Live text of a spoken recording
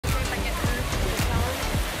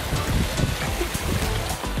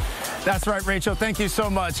That's right, Rachel. Thank you so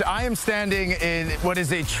much. I am standing in what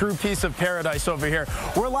is a true piece of paradise over here.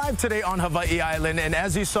 We're live today on Hawaii Island, and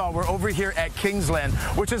as you saw, we're over here at Kingsland,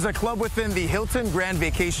 which is a club within the Hilton Grand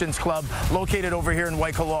Vacations Club located over here in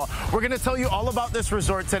Waikoloa. We're going to tell you all about this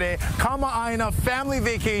resort today. Kama'aina, family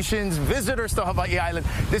vacations, visitors to Hawaii Island.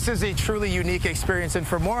 This is a truly unique experience, and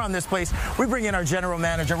for more on this place, we bring in our general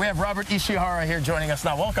manager. We have Robert Ishihara here joining us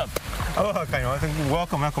now. Welcome. Aloha, Kainoa.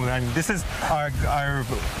 Welcome. And this is our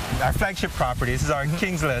flagship property. This is our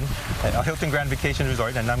Kingsland Hilton Grand Vacation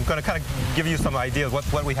Resort, and I'm going to kind of give you some ideas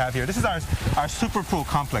what we have here. This is our super pool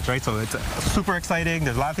complex, right? So it's super exciting.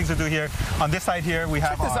 There's a lot of things to do here. On this side here, we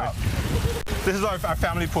have This is our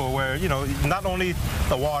family pool where, you know, not only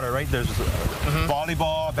the water, right? There's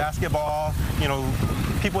volleyball, basketball, you know,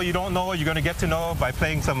 people you don't know, you're going to get to know by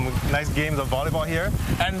playing some nice games of volleyball here.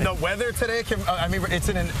 And the weather today, I mean, it's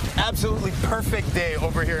an absolutely perfect day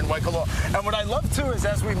over here in Waikoloa. And what I love, too, is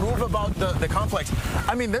as we move about the complex,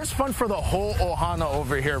 I mean, there's fun for the whole ohana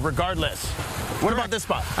over here, regardless. What about this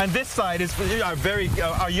spot? And this side is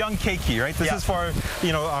our young keiki, right? This is for,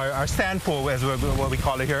 you know, our sand pool, as what we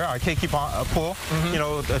call it here, our keiki pool. You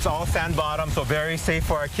know, it's all sand bottom, so very safe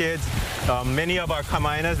for our kids. Many of our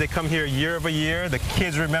kamainas, they come here year over year. The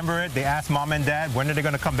kids remember it. They ask mom and dad, when are they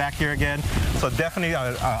going to come back here again? So definitely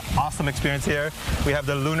an awesome experience here. We have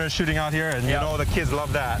the lunars shooting out here, and you know the kids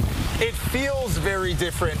love that. It feels very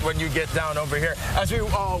different when you get down over here. As we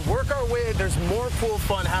work our way, there's more pool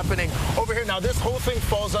fun happening over here. Now, this whole thing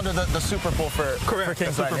falls under the super pool for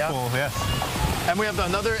Kingsland. The super pool, yes. And we have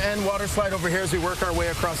another end water slide over here as we work our way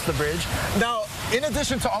across the bridge. Now, in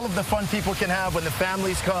addition to all of the fun people can have when the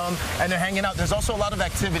families come and they're hanging out, there's also a lot of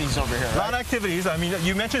activities over here, right? A lot of activities. I mean,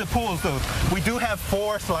 you mentioned the pools, though. We do have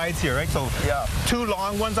 4 slides here, right? So 2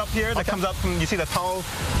 long ones up here that comes up from, you see the towel,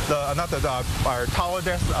 our towel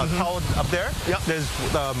desk, towel up there. Yep. There's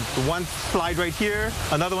one slide right here,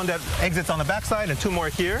 another one that exits on the back side, and 2 more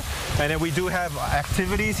here. And then we do have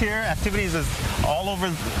activities here. Activities is all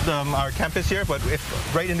over our campus here, but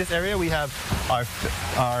right in this area, we have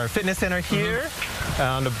our fitness center here.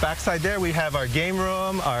 On the back side there, we have our game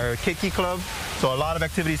room, our keiki club. So a lot of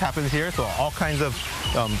activities happen here. So all kinds of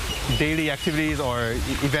daily activities or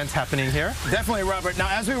events happening here. Definitely, Robert. Now,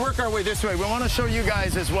 as we work our way this way, we want to show you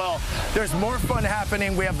guys as well. There's more fun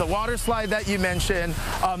happening. We have the water slide that you mentioned.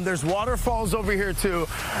 There's waterfalls over here, too.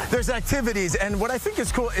 There's activities. And what I think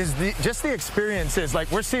is cool is just the experiences. Like,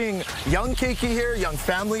 we're seeing young keiki here, young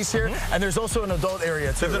families here, and there's also an adult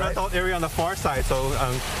area, too, There's an adult area on the far side. So,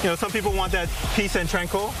 you know, some people want that peace and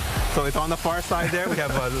tranquil. So it's on the far side there. We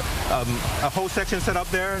have a whole section set up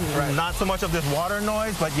there. Not so much of this water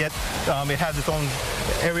noise, but yet it has its own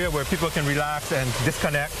area where people can relax and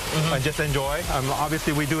disconnect and just enjoy.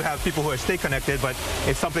 Obviously, we do have people who stay connected, but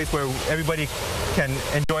it's someplace where everybody can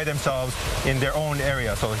enjoy themselves in their own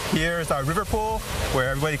area. So here's our river pool where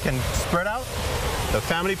everybody can spread out. The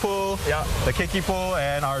family pool, the keiki pool,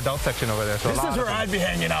 and our adult section over there. So this is where I'd be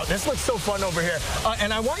hanging out. This looks so fun over here.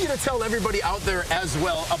 And I want you to tell everybody out there as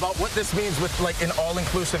well about what this means with like an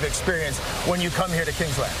all-inclusive experience when you come here to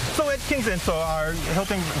Kingsland. So at Kingsland, so our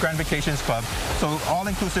Hilton Grand Vacations Club, so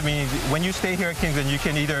all-inclusive means when you stay here at Kingsland, you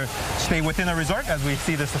can either stay within a resort, as we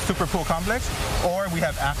see this super pool complex, or we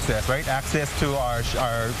have access, right? Access to our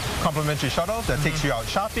complimentary shuttles that takes you out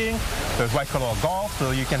shopping. There's Waikoloa golf,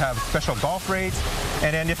 so you can have special golf rates.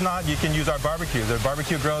 And then if not, you can use our barbecues. There are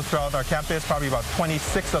barbecue grills throughout our campus, probably about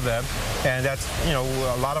 26 of them. And that's, you know,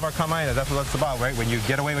 a lot of our kamainas, that's what it's about, right? When you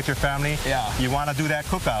get away with your family, you want to do that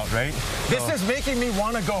cookout, right? This is making me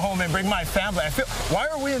want to go home and bring my family. I feel, why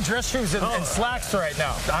are we in dress shoes and slacks right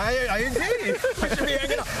now? I agree. We should be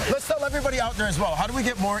hanging out. Let's tell everybody out there as well. How do we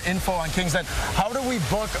get more info on Kingsland? How do we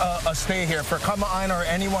book a stay here for Kama'aina or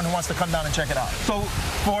anyone who wants to come down and check it out? So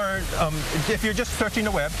for, if you're just searching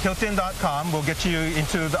the web, Hilton.com will get you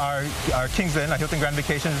into our Kingsland, our Hilton Grand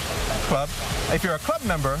Vacations Club. If you're a club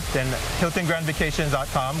member, then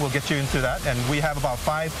HiltonGrandVacations.com will get you into that. And we have about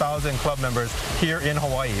 5,000 club members here in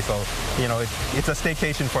Hawaii. So, you know, it's a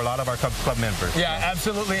staycation for a lot of our club members. Yeah,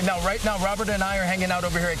 absolutely. Now, right now, Robert and I are hanging out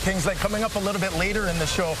over here at Kingsland. Coming up a little bit later in the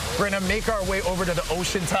show, we're going to make our way over to the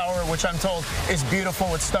Ocean Tower, which I'm told is beautiful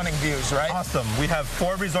with stunning views, right? Awesome. We have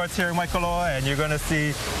 4 resorts here in Waikoloa, and you're going to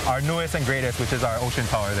see our newest and greatest, which is our Ocean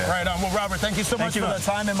Tower there. Right on. Well, Robert, thank you so much for the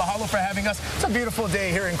time, and mahalo for having us. It's a beautiful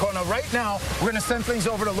day here in Kona. Right now, we're going to send things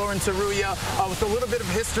over to Lauren Taruya with a little bit of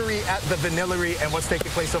history at the Vanillery and what's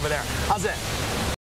taking place over there. How's that?